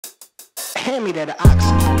Hand me that oxygen.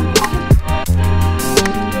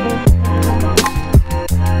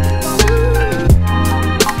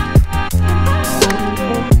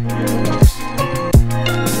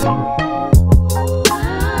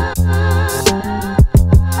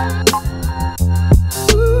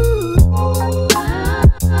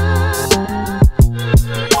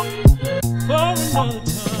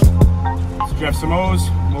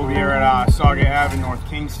 I'm over here at Sauga Ave in North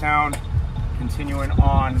Kingstown, continuing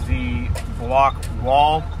on the block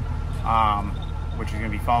wall, which is going to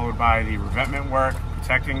be followed by the revetment work,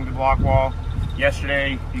 protecting the block wall.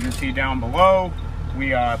 Yesterday, you can see down below,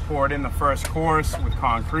 we poured in the first course with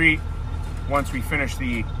concrete. Once we finish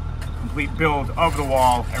the complete build of the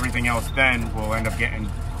wall, everything else then will end up getting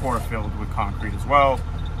core filled with concrete as well.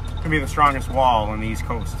 It's going to be the strongest wall on the East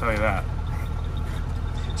Coast, I'll tell you that.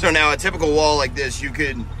 So now a typical wall like this, you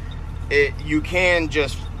can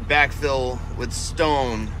just backfill with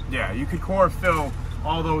stone. Yeah, you could core fill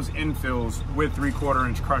all those infills with 3/4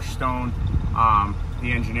 inch crushed stone.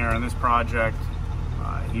 The engineer on this project,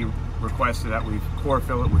 he requested that we core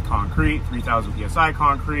fill it with concrete, 3,000 PSI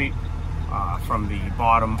concrete, from the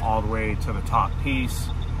bottom all the way to the top piece.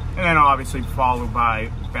 And then obviously followed by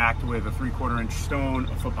backed with a 3/4 inch stone,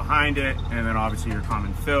 a foot behind it, and then obviously your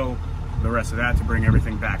common fill. The rest of that to bring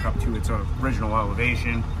everything back up to its original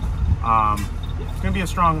elevation. It's going to be a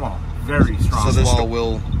strong wall, very strong. So this wall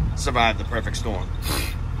will survive the perfect storm.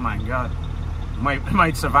 My God,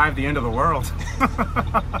 might survive the end of the world.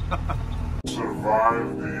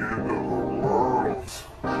 Survive the end of the world.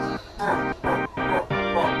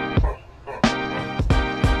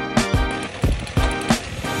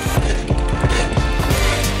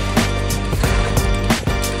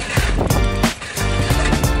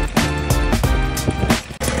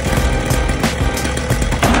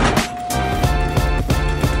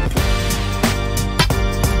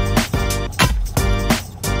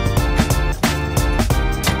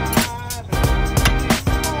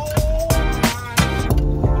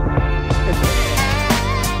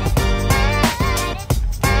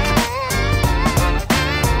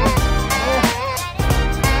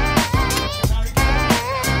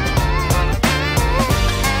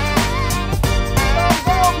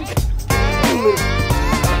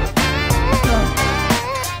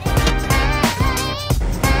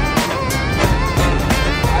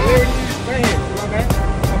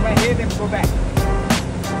 Go back.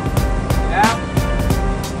 Yeah.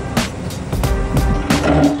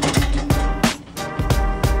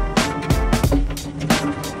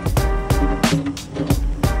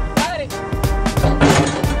 Got it.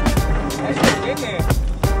 That's just in there.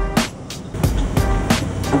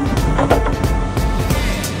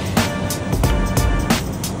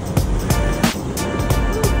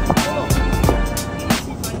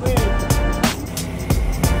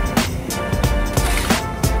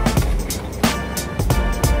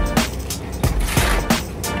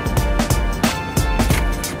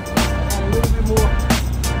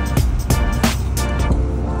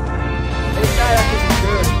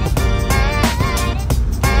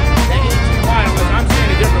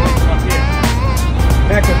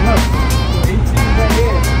 Back up, look. So 18 right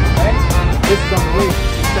here, right? This is on the way.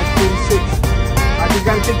 It's like 46. I just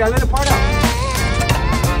gotta take that little part out.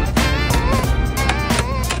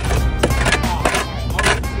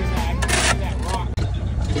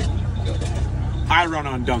 I run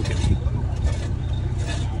on Duncan.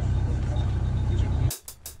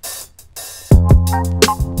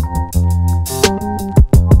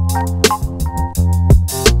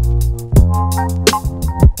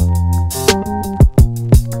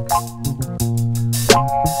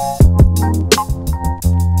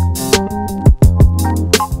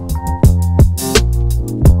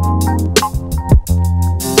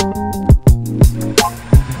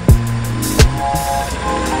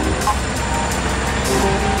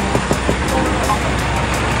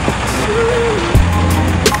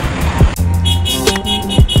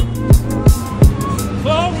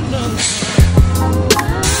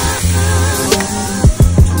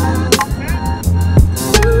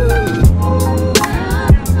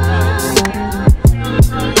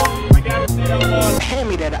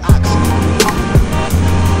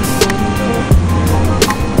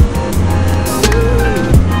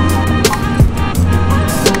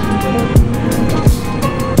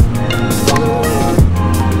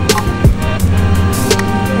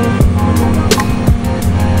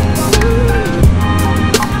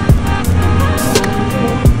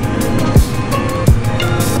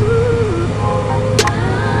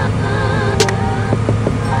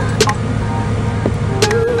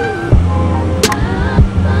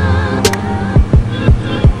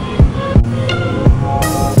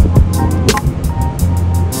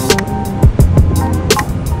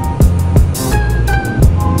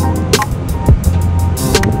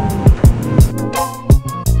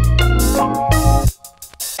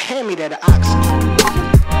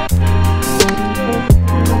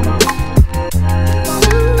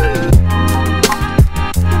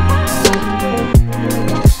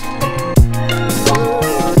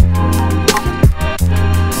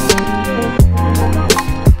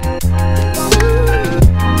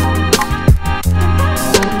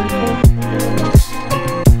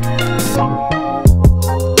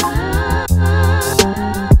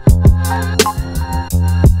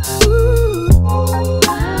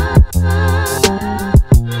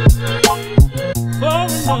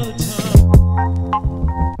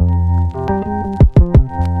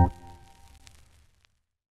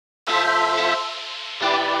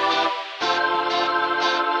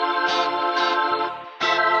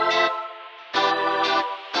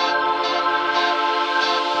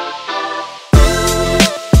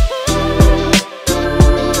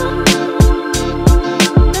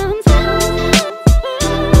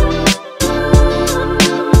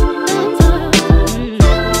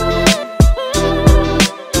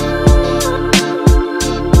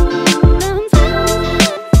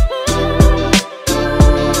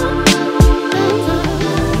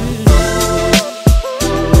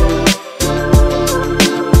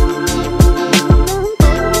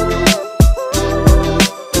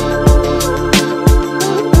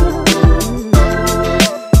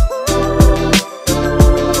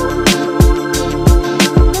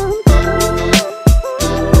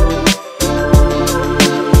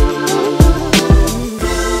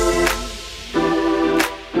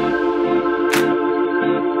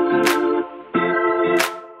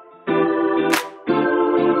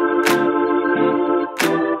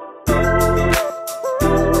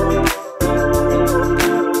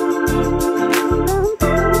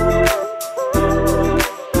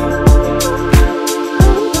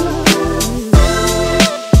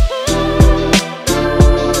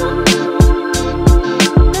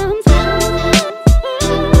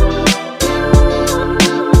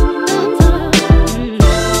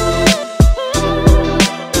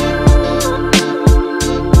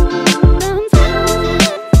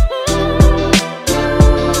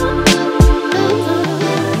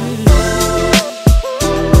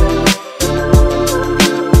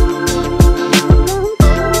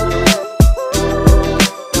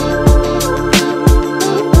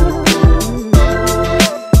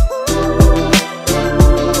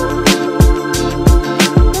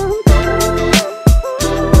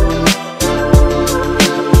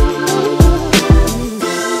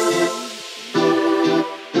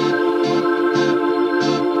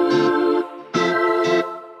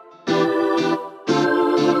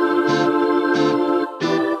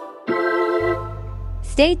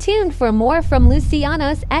 Stay tuned for more from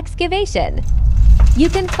Luciano's excavation. You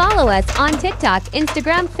can follow us on TikTok,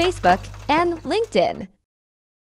 Instagram, Facebook, and LinkedIn.